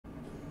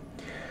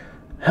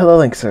Hello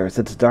Lynxers,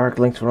 it's Dark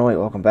Lynx108.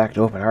 Welcome back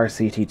to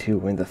OpenRCT2.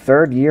 We're in the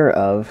third year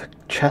of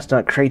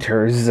Chestnut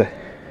Craters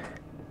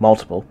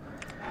Multiple,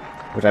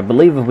 which I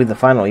believe will be the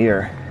final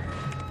year.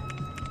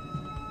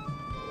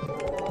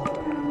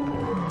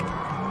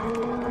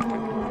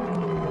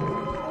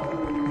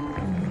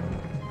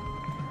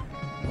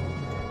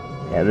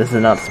 Yeah, this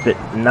is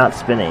not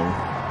spinning.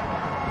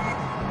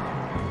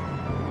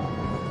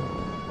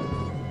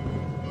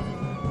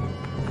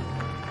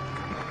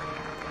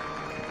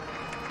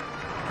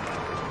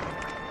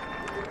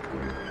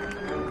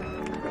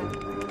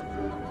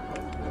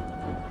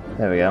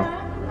 There we go.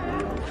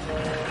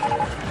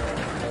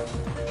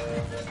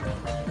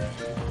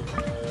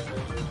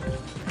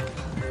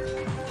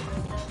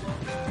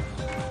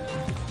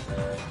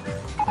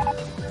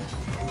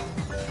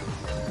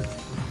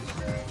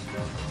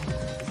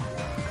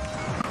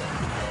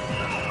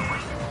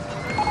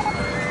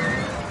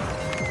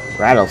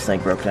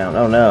 Rattlesnake broke down.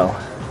 Oh no.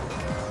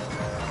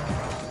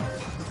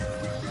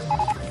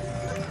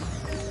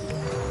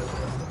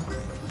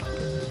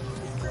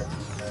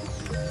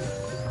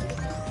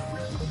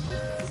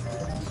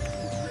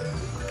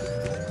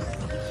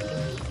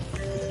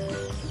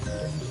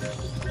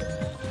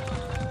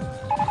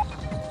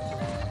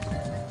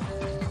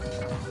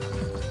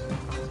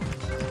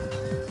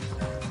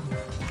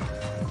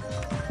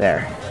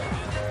 There.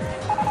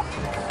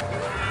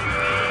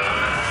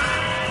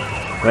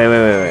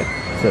 Wait.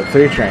 So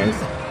 3 trains.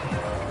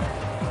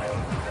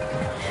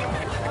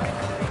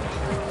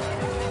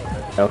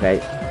 Okay,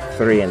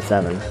 3 and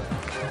 7.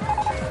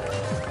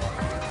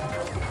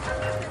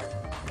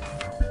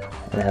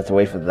 And I have to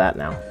wait for that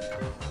now.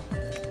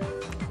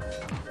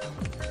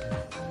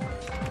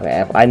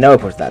 Okay, I know I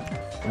pushed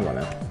that. Come on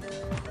now.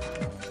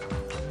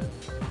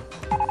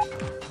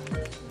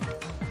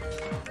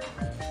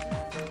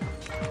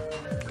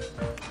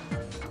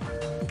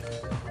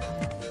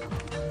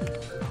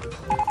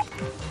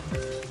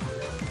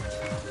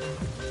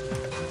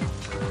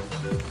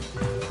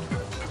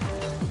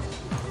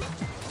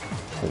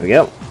 Here we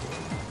go.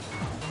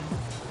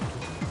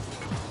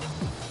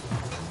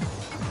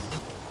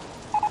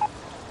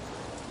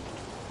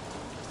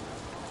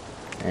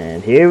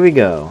 And here we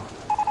go.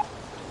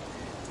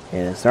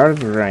 It started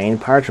to rain.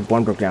 Power trip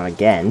 1 broke down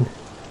again.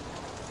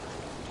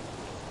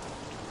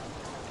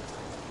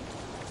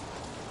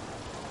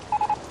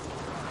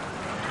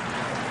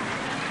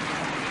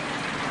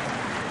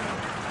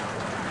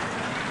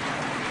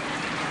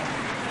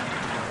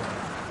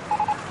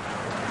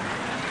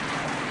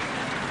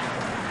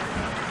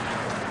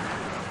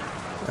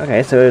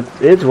 Okay, so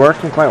it's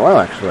working quite well,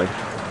 actually.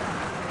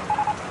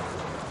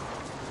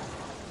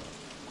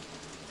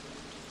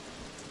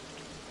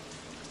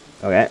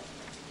 Okay.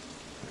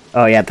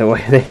 Oh yeah, they're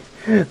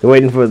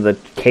waiting for the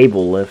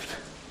cable lift.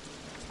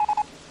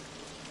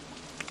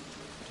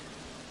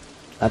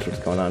 That's what's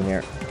going on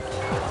here.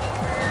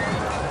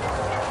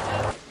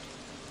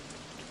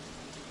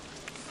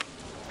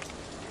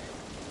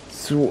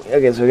 So,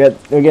 okay, so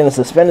we're getting a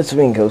suspended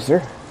swing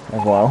coaster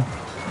as well.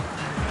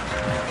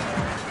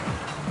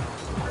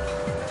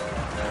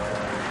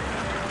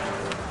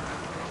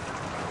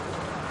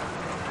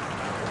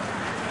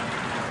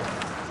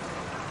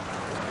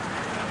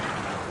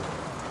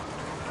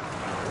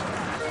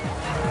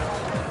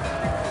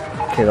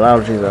 Okay, the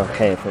allergies are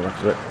okay for much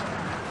of it.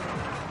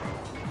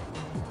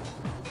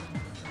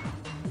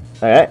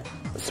 Alright,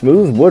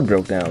 Smooth Wood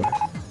broke down.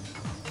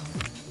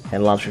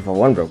 And Launch Free Fall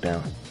 1 broke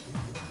down.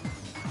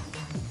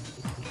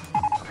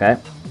 Okay.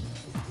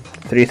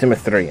 3 Simmer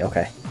 3,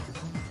 okay.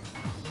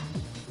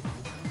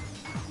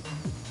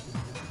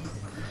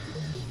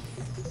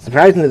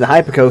 Surprisingly, the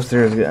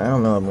Hypercoaster is good. I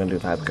don't know what I'm going to do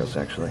with the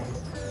Hypercoaster, actually.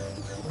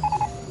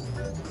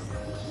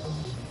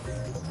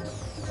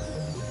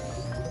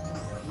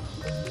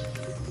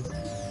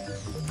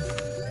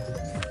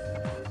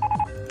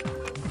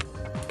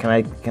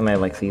 Can I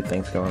like see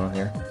things going on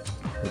here?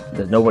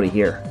 There's nobody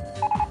here.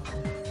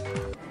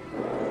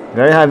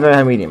 Very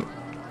high, medium.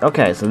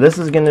 Okay, so this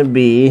is gonna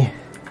be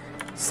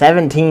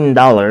 $17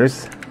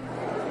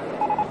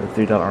 for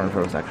 $3 on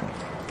pro section.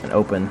 And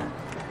open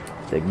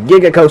the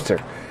Giga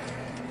Coaster,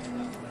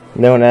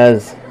 known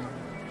as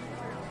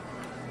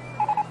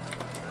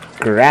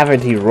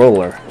Gravity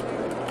Roller.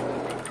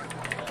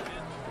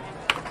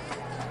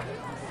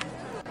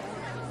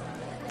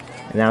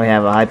 And now we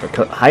have a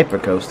hyper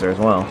coaster as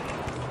well.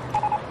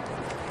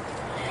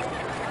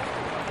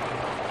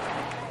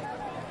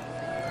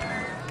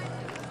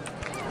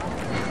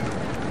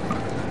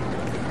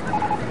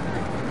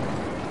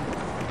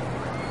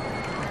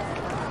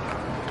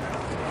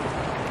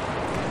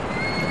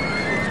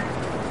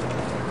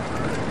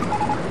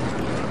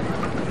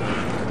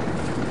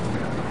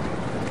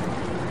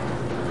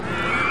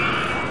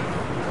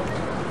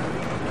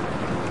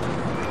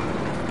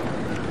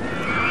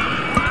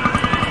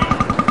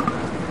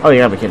 Oh, you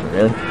gotta be kidding me,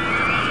 really?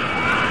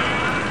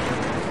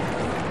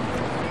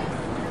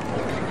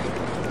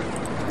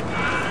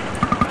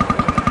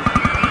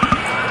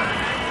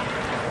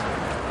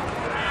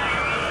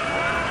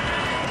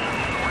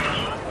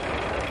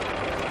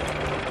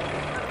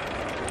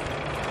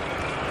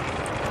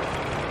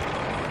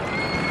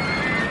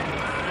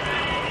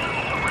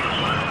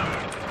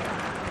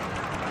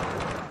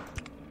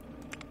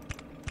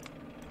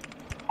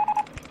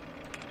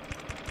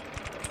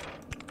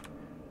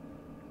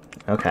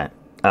 Okay.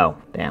 Oh,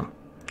 damn.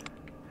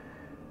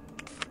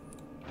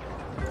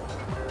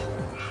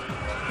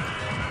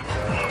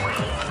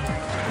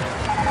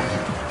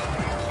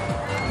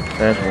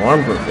 There's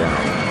one broke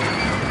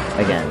down.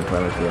 Again,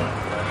 let me feel.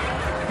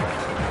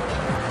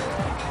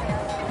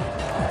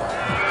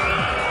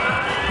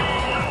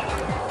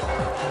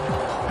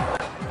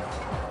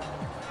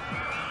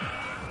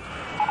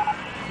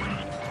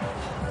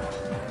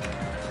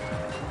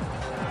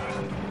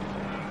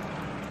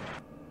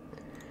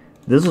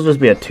 This will just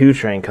be a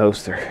 2-train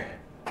coaster.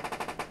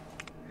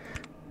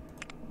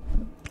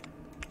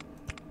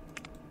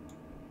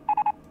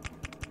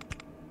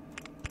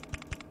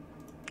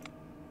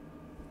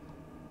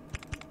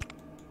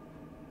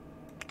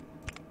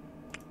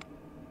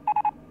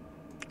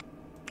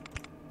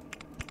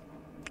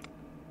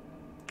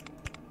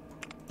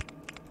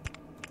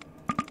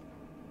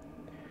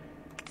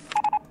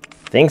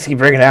 Things keep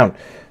breaking down.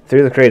 3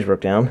 of the crates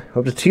broke down.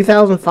 Up to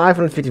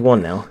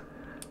 2,551 now.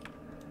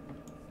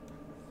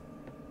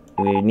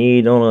 We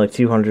need only like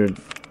 200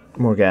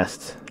 more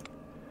guests.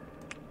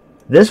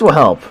 This will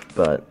help,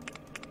 but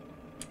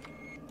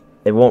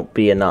it won't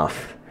be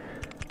enough.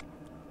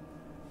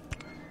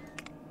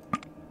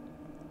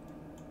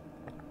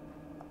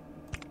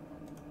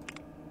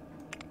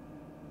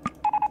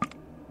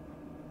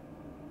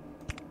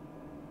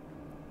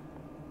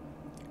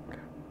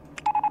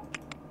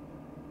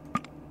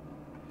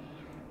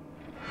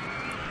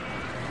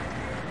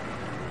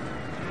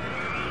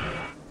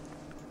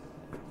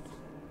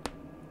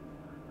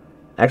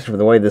 Actually, for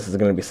the way this is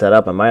going to be set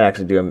up, I might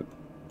actually do a...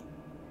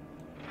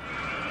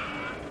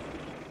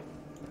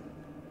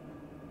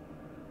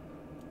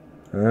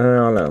 I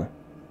don't know.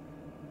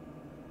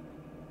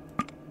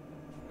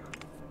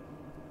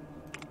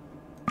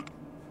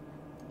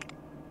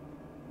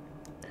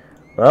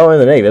 Well, we're in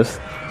the negatives.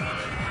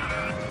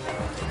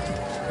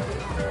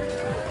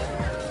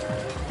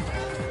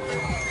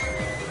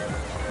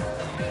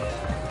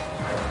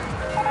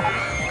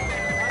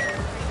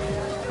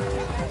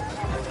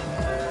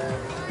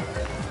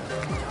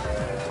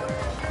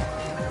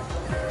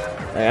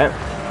 Alright.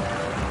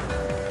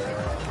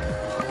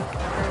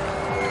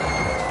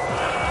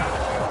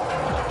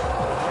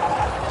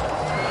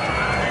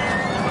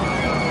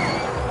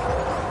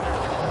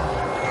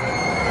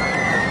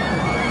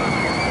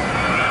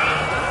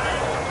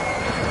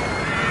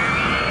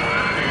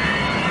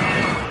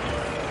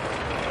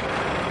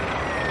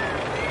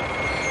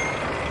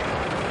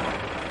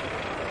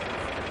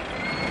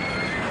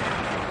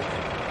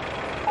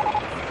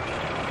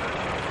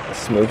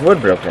 Smooth wood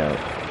broke down.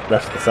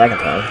 That's the second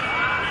time.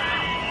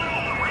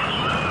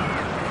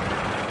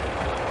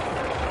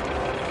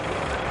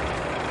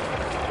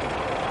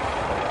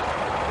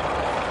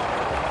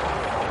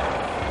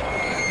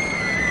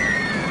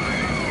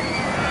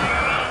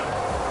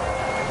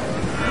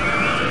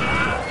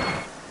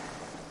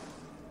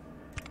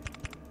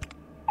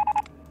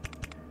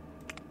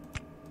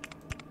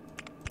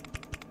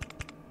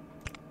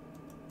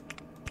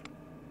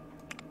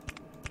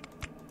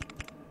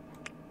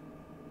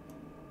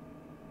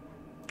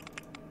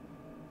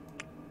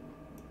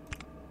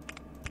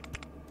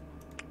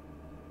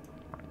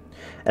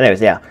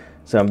 Anyways, yeah.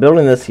 So I'm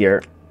building this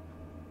here.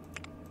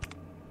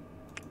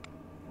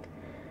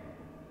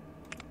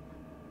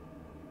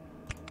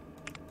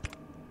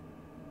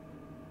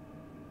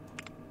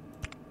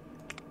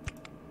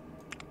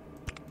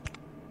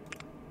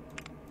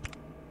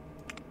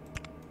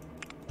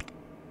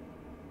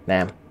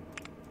 Damn.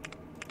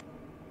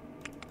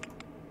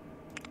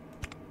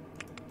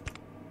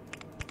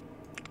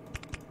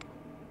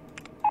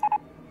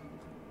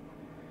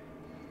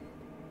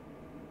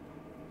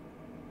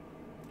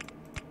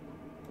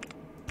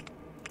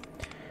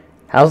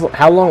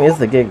 How long is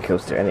the Giga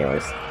Coaster,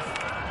 anyways?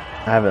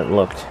 I haven't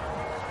looked.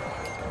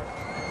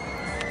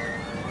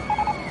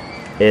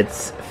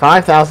 It's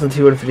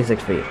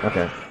 5,256 feet.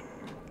 Okay.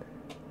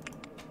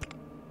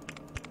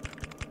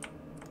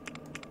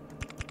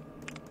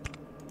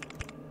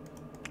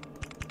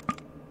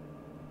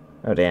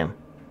 Oh, damn.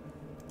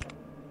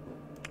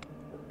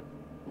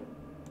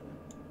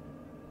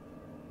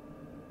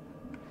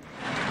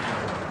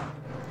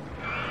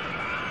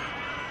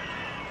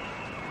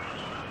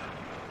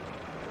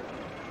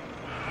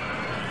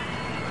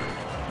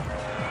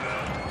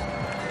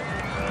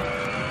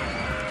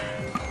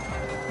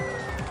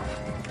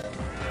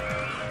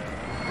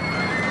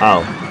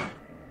 Oh,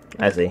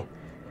 I see.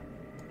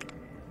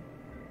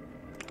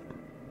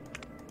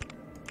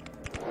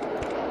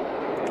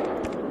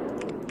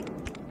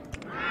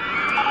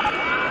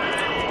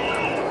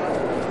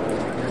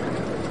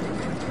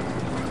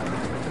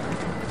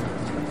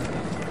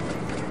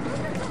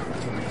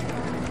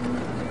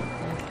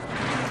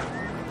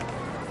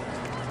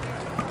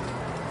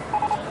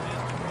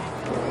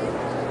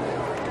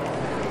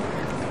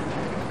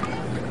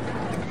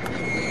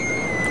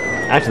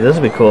 Actually, this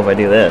would be cool if I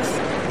do this.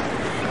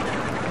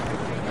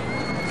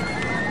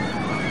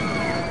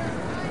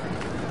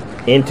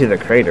 Into the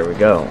crater we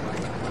go.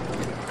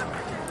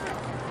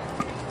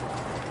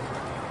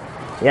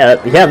 Yeah,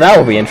 that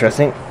will be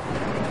interesting.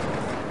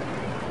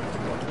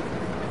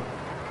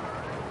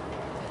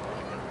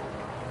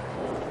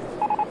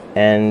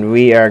 And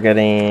we are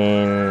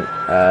getting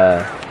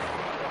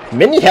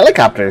mini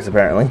helicopters,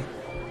 apparently.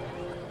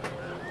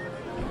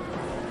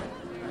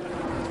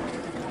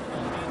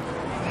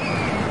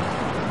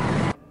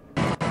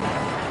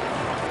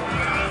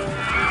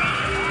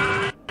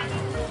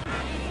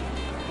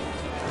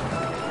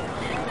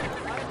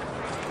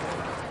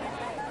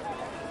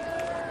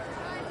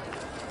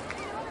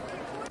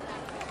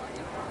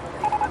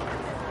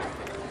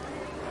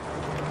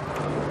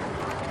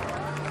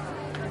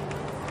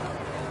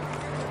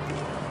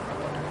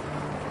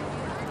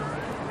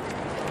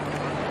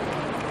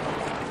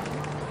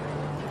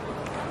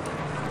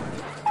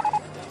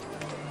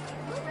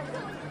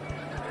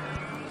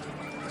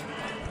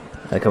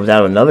 It comes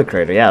out of another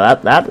crater. Yeah,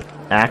 that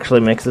actually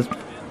makes this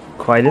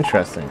quite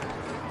interesting.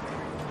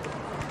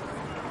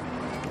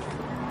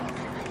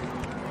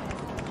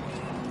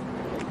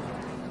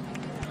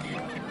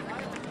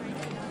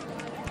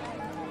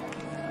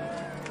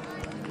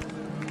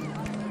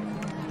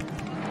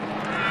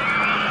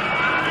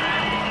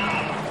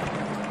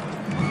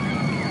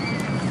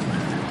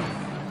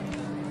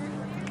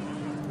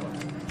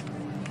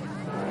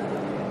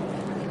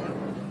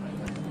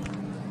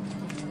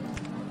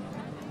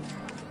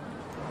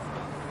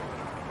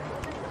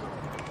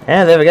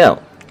 And there we go.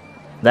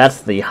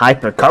 That's the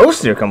hyper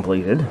coaster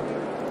completed.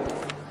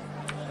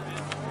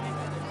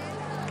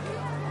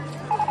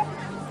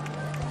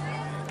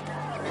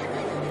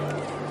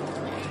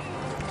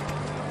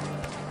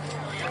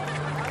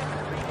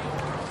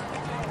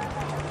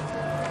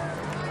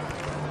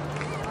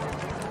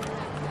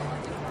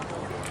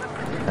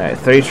 Alright,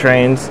 3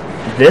 trains.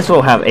 This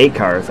will have 8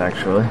 cars,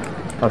 actually.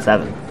 Oh,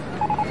 7.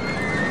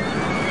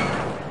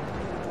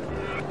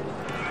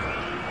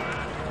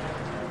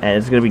 And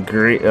it's gonna be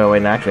green. Oh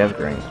wait, no, actually that's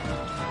green.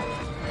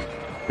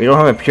 We don't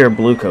have a pure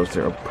blue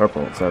coaster, or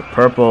purple. So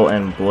purple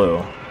and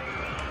blue.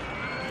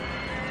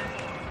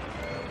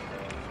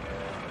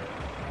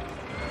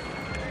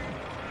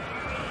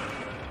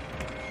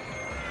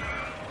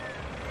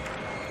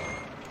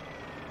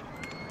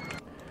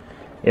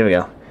 Here we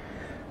go.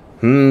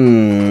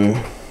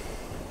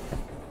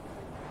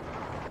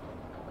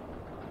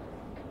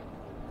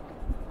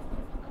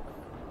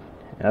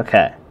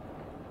 Okay.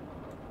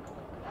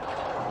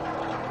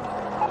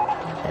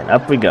 And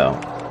up we go.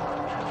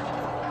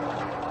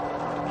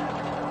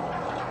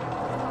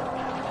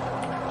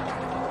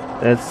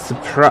 It's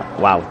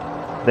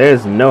wow.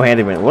 There's no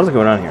handyman. What's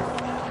going on here?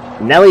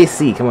 Nelly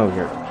C, come over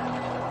here.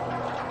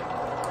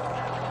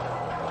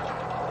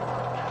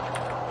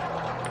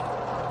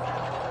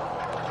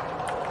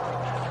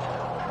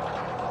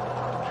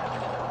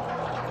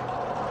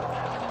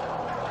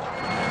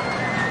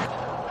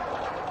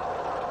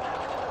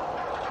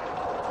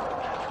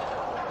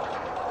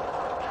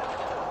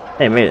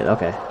 Hey, made it,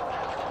 okay.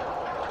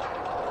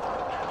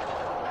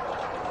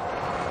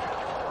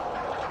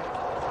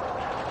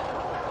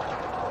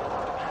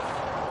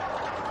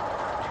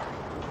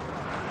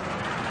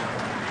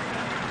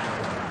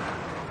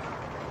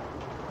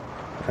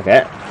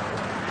 Okay.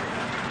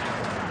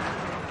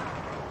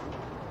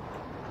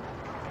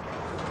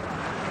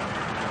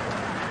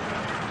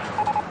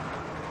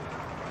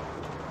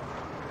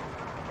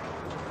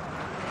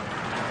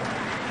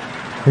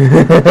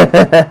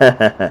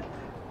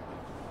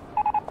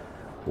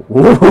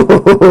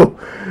 Whoa!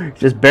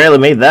 Just barely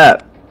made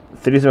that.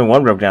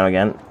 37.1 broke down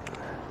again.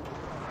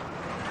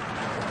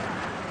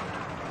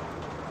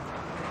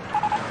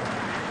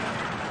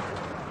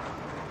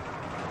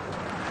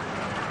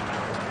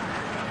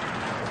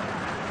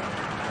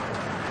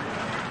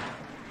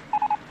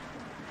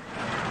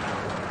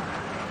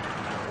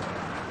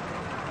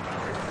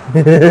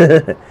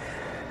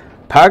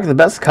 Park the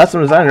best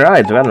custom designed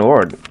rides. We got an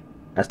award.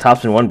 As Top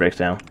Spin 1 breaks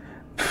down.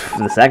 For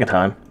the second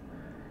time.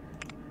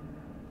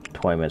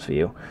 20 minutes for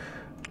you.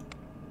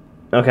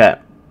 Okay.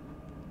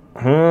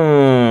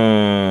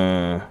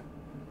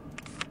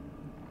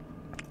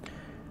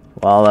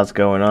 While that's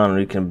going on,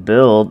 we can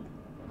build...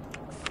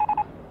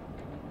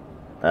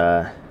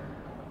 where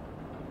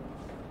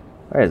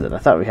is it? I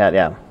thought we had,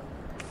 yeah.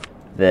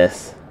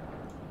 This.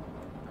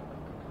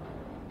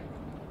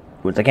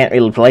 Which I can't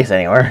really place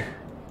anywhere.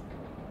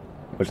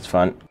 Which is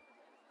fun.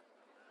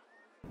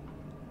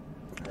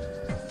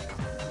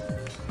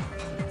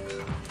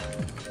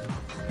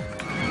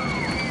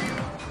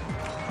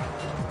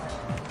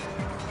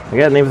 I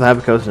got a name for the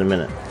Hyper Coaster in a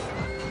minute.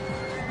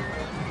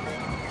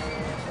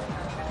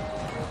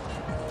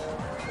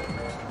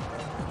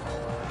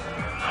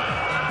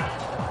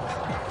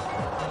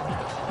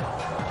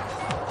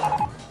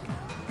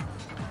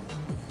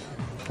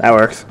 That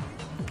works.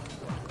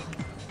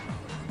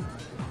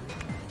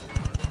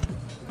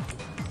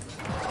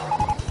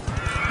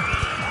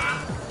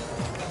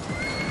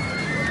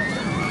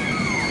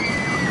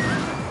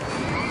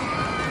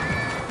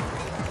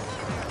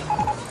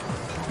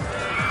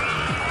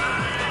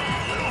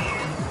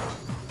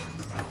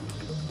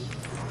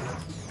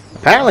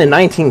 Apparently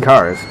 19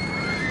 cars.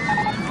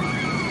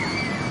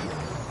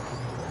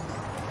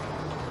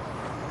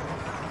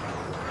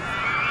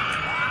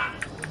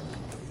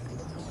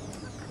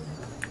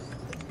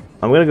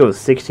 I'm gonna go with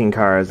 16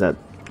 cars at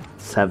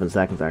 7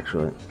 seconds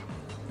actually.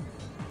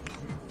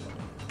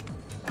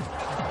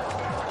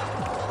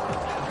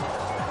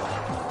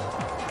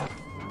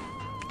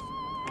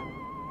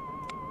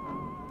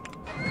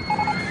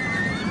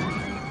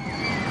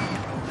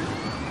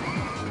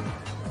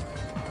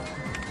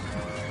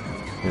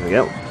 Here we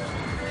go.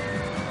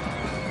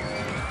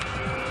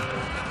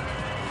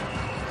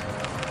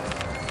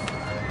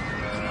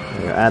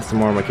 We're gonna add some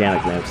more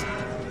mechanic names.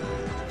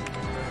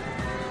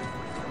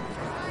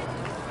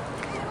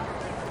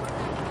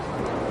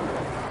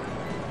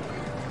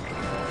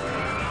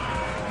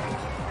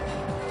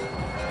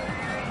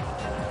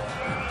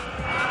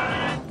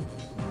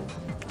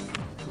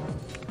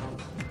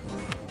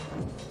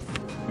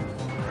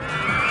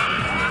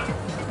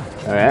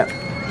 Alright.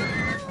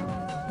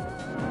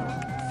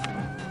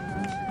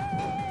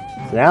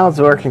 So now it's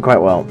working quite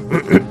well.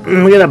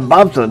 We got a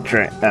bobsled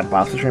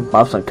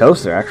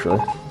coaster actually.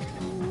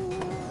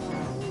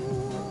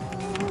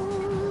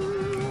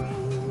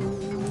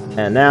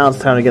 And now it's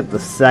time to get the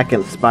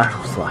second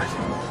spiral slide.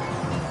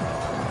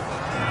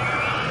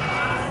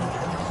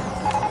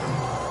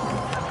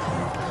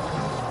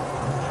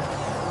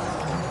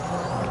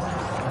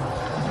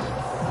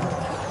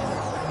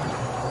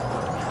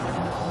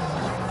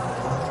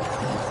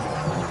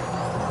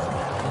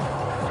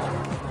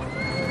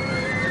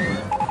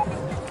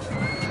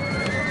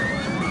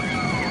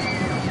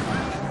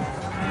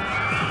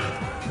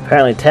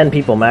 Apparently 10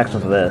 people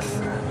maximum for this.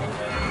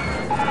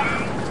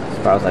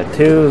 Spiral Slide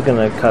 2 is going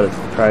to cut its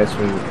price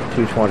from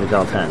 $220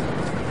 down to $10.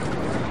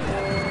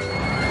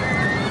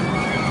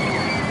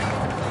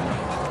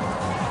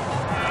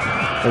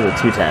 This is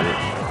 $210.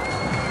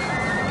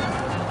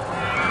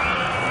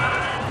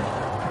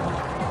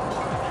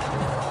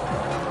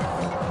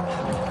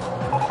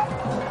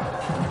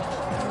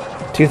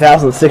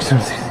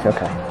 $2,660.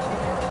 Okay.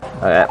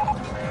 Alright.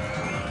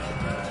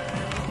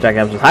 Jack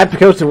Adams with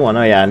Hypercoaster 1.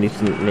 Oh yeah, I need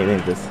to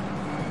name this.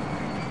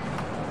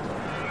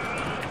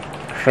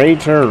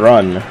 Crater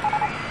Run.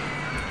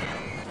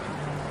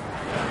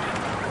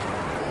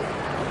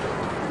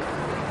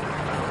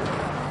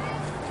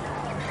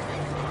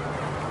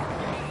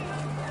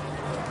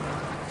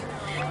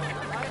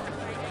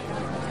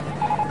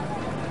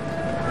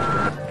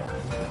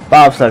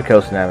 Bobsled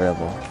coaster now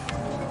available.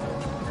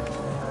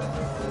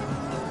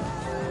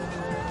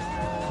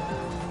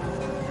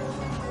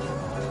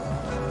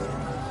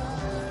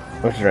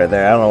 Which is right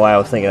there. I don't know why I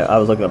was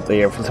looking up the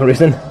year for some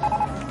reason.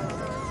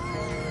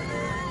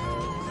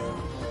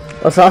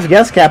 Well, soft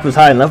gas cap is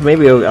high enough.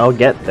 Maybe I'll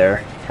get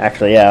there.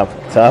 Actually, yeah.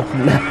 So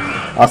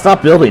I'll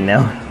stop building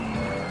now.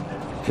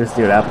 Just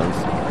see what happens.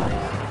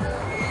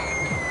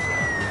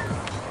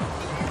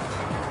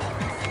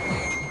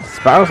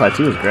 Spiral Slide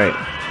 2 is great.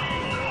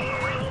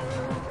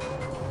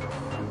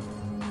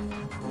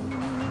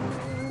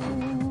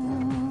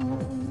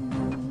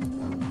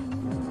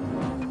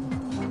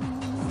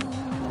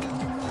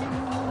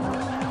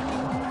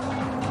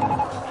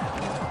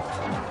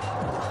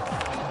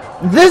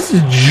 This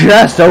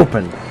just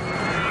opened.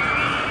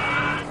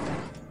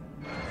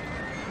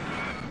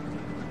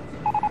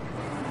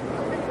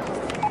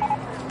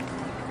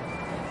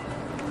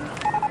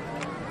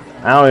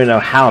 I don't even know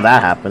how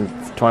that happened.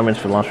 It's 20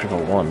 minutes for launch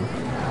vehicle 1.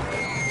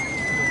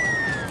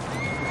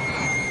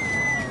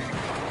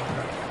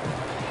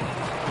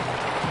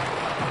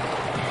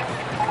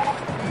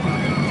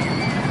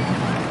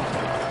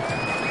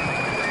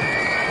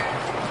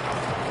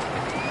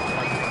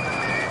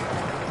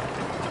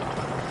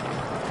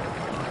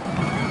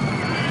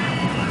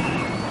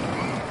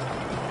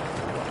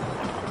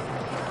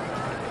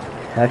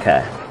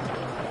 Okay.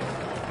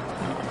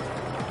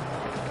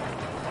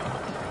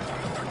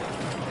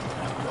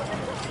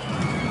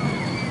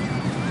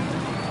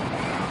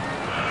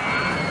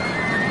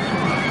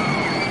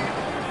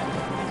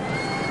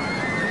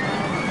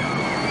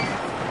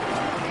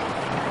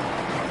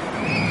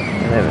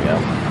 There we go.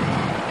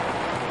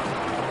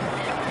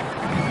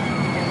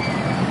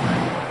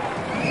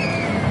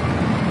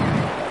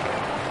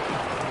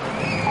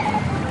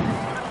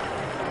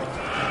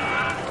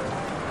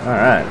 All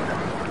right.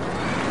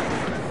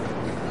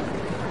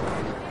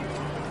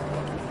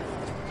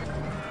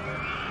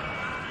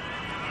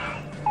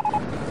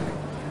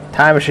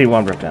 Time Machine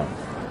 1 broke down.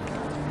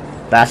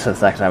 That's the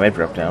second time it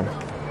broke down.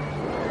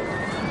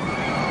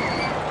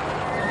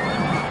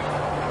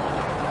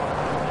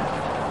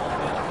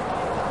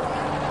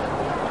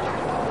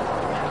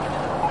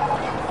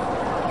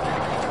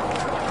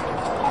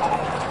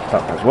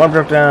 Top Price 1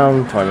 broke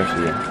down, 20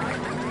 Machine.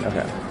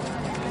 Okay.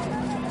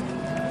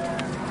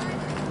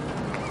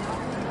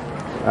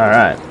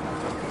 Alright.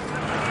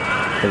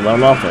 Okay,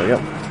 loan off, there we go.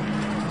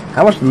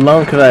 How much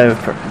loan could I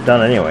have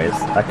done anyways?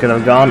 I could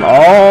have gone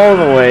all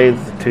the way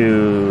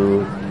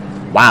to...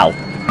 Wow.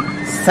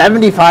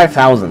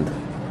 75,000.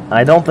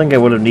 I don't think I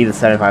would have needed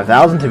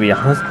 75,000 to be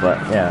honest, but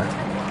yeah.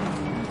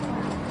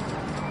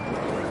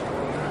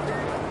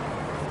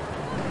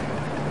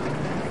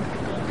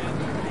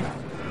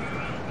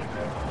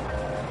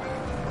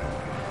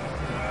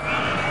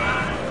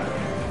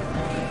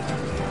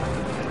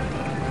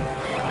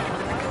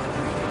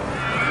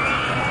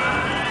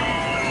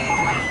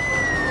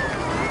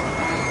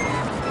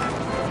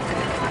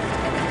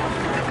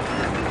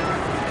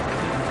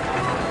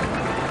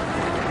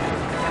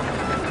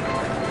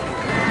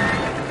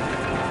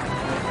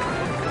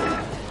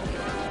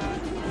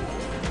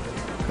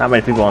 Not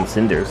many people on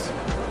Cinders.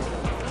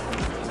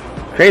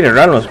 Creator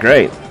Run was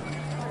great.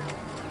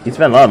 You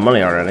spent a lot of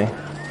money already.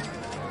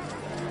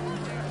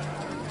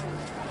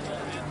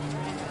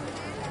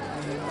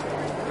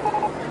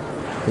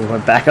 We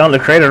went back on to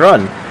Creator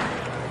Run.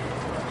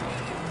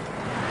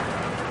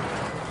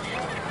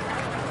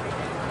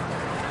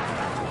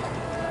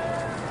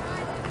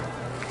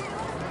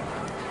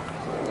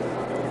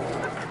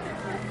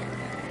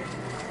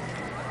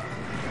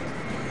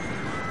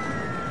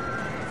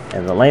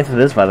 And the length of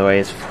this, by the way,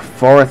 is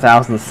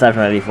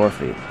 4,784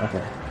 feet.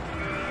 Okay.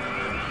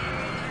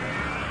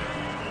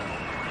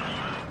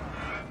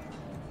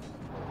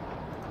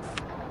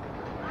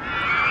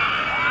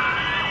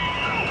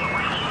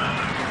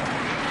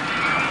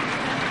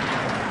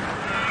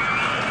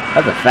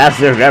 That's a fast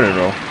zero gravity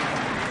roll.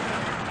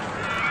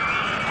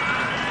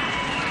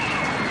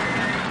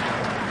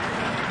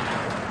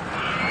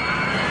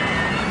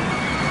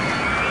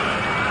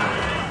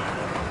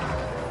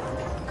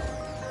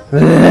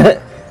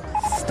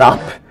 Stop.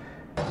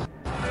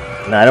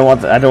 No, I don't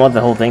want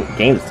the whole game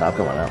to stop.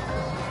 Come on now.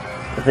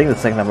 I think the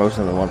second time most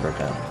of the one broke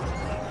down.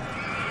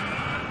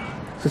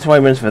 So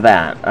 20 minutes for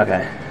that.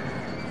 Okay.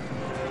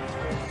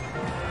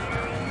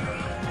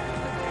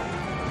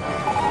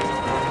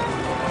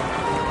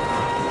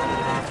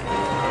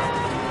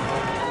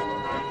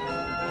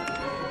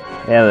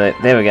 Yeah,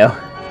 there we go.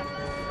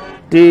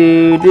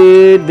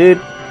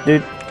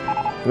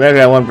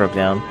 Regular one broke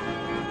down.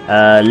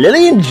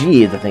 Lillian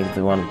G is, I think,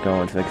 the one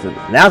going to fix it.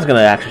 Now it's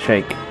gonna actually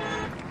shake.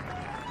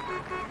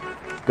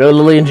 Go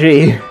Lillian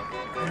G.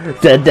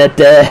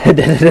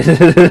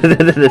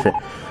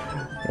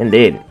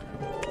 Indeed.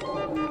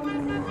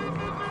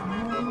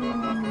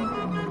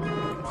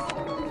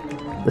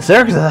 The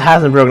circus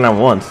hasn't broken down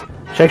once.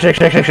 Shake, shake,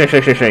 shake, shake, shake,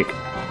 shake, shake, shake.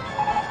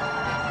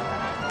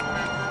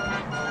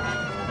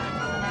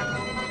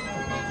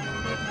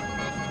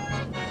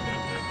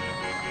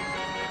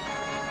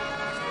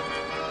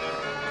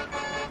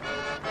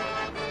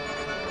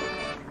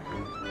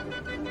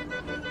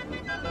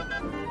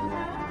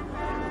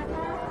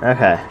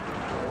 Okay.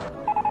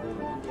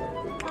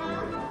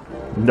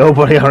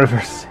 Nobody on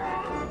reverse.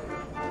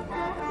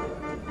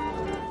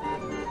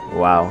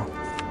 Wow.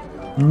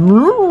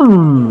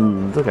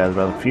 Look, I was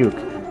about to puke.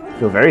 I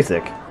feel very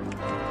sick.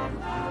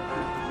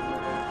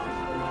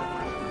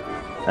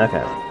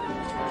 Okay.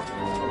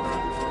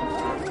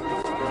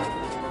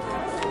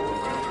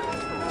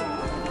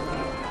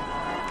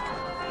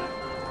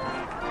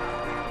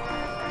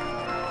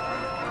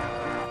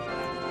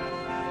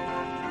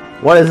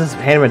 What is this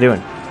hammer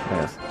doing?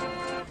 Yes.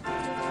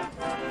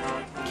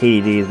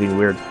 KDD is being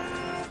weird.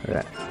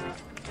 Okay.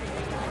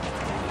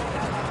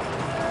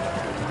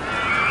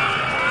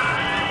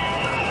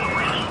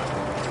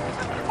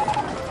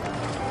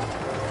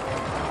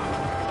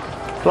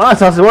 Come on,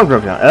 Saucy one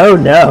broke down. Oh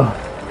no!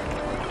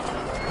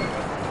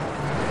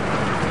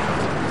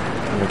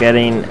 We're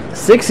getting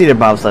 6-seater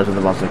bobsleds with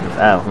the bobsleds.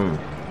 Oh,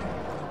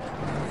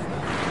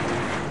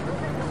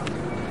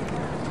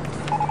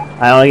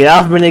 I only get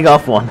off mini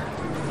golf one.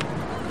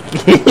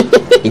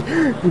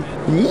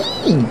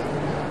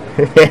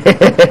 We've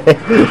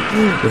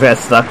got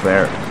stuck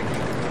there.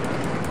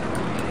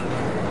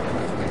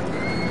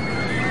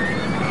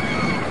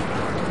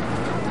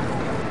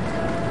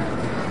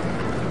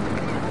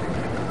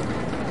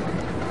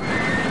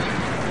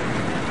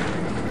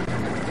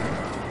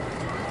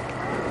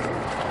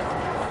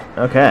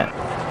 Okay.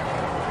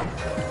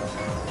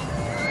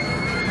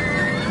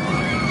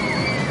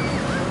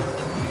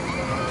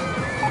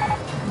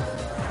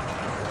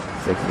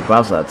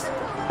 Bobsleds.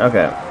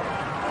 Okay.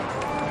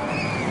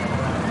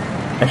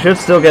 I should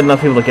still get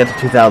enough people to get to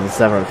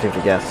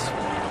 2,750 guests.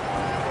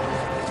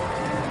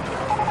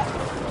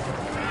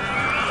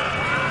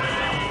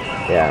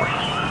 Yeah.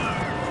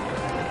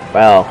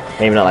 Well,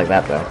 maybe not like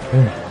that though.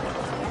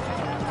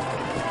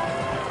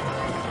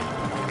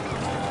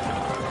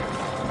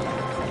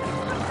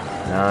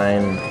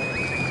 Nine.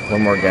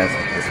 One more guess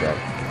this way.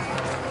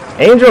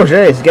 Angel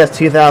Jace gets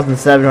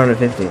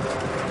 2,750.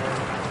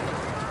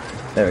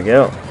 There we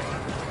go.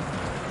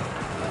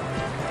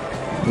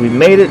 We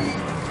made it.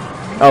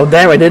 Oh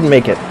damn! I didn't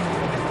make it.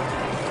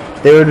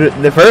 They were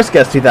the first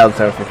guess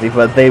 2,750,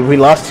 but we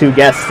lost 2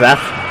 guests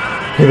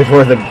after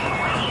before the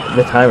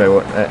timer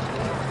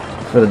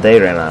for the day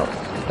ran out.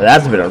 But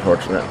that's a bit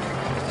unfortunate.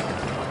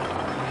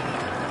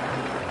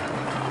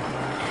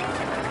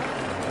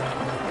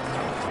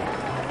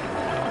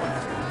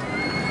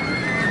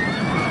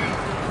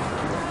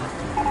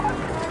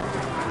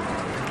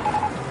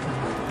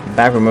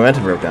 Back where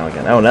momentum broke down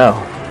again. Oh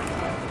no.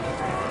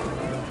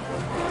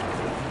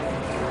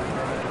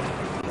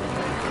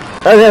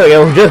 Oh, there we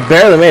go. We just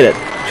barely made it.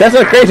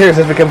 Chestnut Craters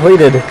has been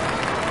completed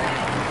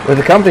with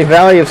a company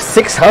value of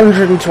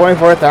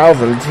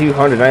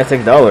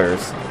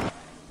 $624,296.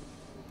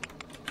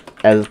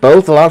 As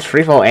both the launch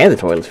freefall and the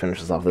toilets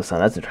finishes off this time.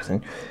 That's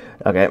interesting.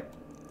 Okay.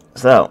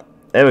 So,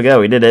 there we go.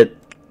 We did it.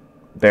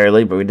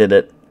 Barely, but we did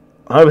it.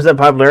 100%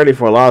 popularity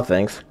for a lot of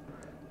things.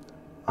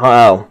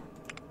 Oh.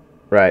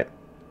 Right.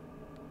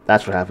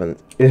 That's what happened.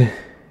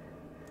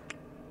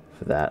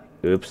 for that.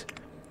 Oops.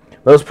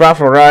 Most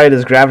profitable ride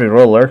is Gravity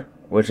Roller,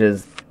 which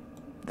is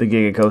the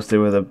Giga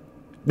Coaster with a...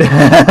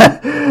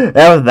 that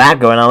was that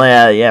going on.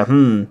 Yeah,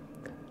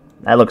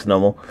 that looks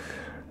normal.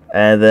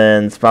 And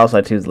then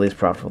Spiralslide 2 is the least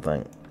profitable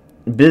thing.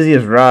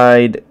 Busiest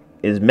ride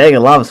is Mega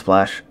Lava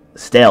Splash,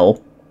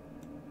 still.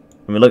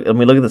 Let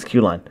me look at this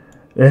queue line.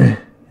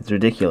 It's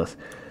ridiculous.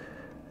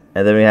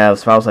 And then we have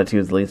Spiralslide 2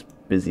 is the least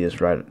busiest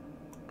ride.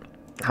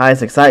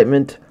 Highest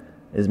excitement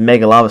is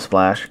Mega Lava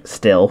Splash,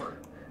 still.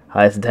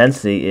 Highest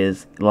intensity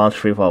is Launch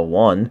Freefall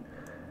 1.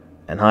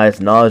 And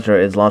highest knowledge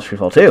is Launch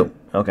Freefall 2.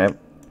 Okay.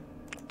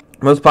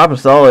 Most popular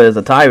stall is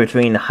a tie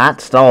between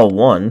Hot Stall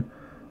 1,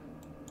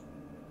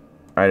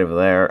 right over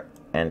there,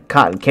 and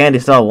Cotton Candy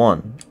Stall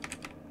 1.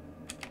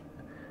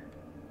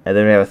 And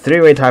then we have a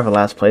three-way tie for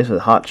last place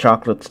with Hot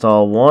Chocolate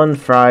Stall 1,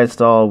 Fried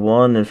Stall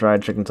 1, and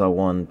Fried Chicken Stall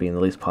 1 being the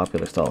least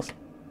popular stalls.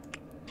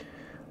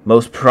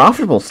 Most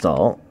profitable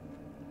stall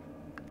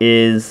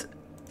is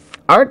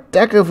Art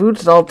Deco Food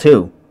Stall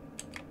 2.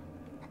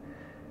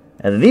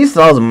 And these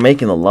stalls are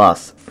making the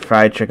loss.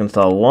 Fried Chicken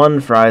Stall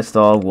 1, Fried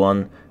Stall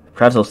 1,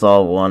 Pretzel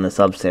Stall 1, and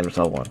Substandard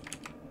Stall 1.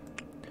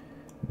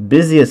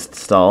 Busiest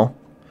stall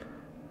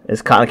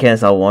is Cotton Candy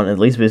Stall 1, and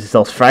least busy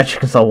stall is Fried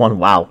Chicken Stall 1.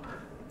 Wow.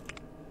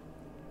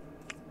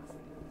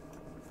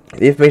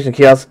 The information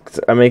kiosks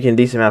are making a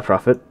decent amount of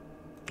profit.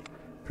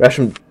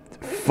 Restroom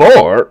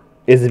 4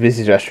 is the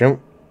busiest restroom.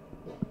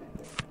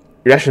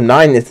 Restroom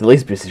 9 is the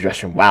least busiest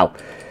restroom. Wow.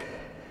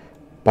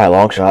 By a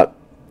long shot.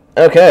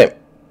 Okay.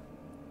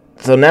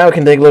 So now we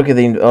can take a look at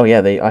the... Oh, yeah,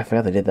 I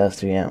forgot they did that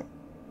too, yeah.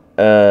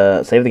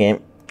 Save the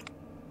game.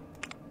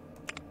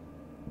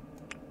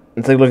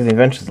 Let's take a look at the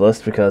inventions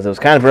list because it was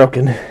kind of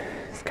broken.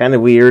 It's kind of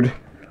weird.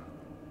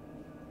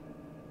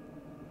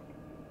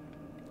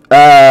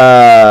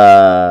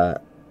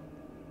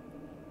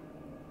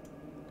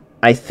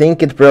 I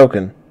think it's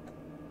broken.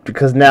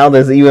 Because now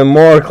there's even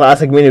more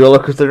classic mini roller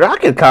coaster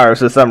rocket cars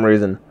for some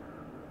reason.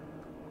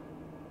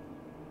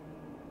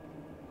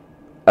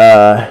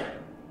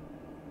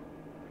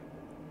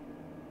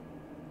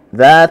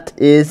 That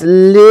is a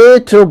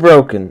little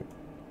broken.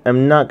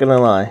 I'm not gonna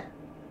lie.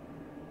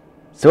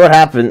 So what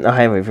happened? Oh,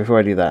 hey, wait, before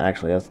I do that,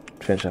 actually, let's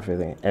finish up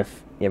everything.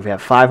 If we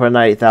have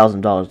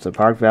 $598,000 to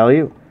park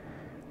value,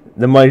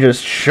 the money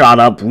just shot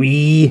up.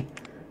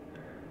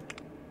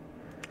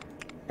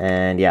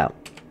 And yeah,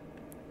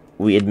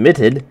 we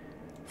admitted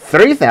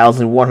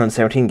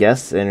 3,117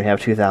 guests, and we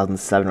have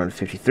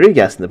 2,753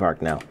 guests in the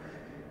park now.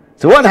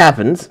 So what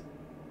happens,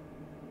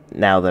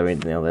 now that we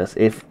know this,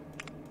 if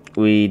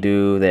we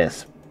do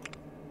this?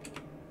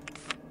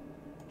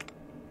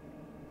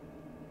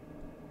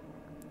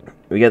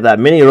 We get that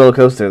mini roller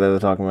coaster that they're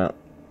talking about.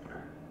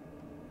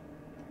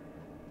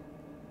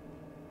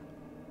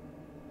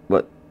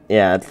 But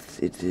yeah, it's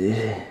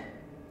I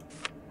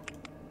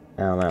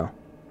don't know.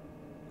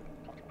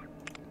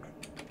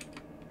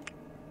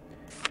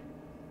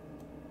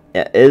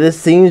 Yeah, this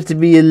seems to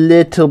be a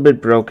little bit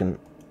broken.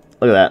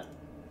 Look at that.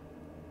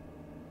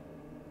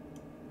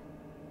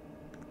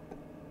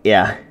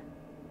 Yeah.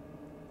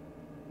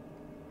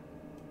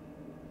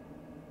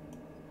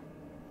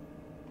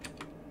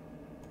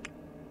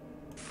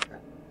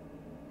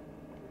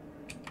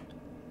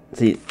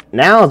 See,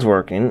 now it's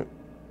working.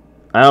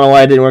 I don't know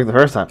why it didn't work the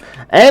first time.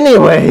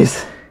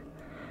 Anyways.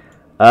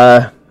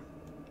 Well,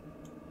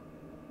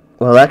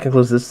 that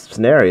concludes this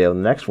scenario.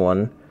 The next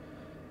one.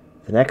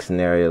 The next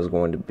scenario is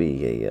going to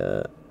be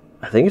a,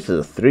 I think it's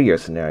a 3-year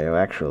scenario,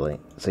 actually.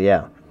 So,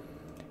 yeah.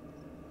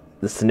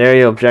 The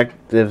scenario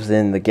objectives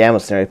in the Gamma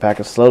scenario pack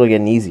are slowly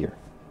getting easier.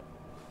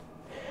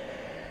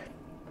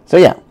 So,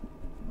 yeah.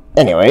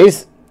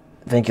 Anyways,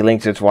 thank you,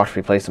 Lynx, for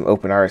watching me play some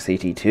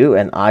OpenRCT2,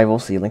 and I will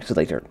see you Lynx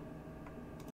later.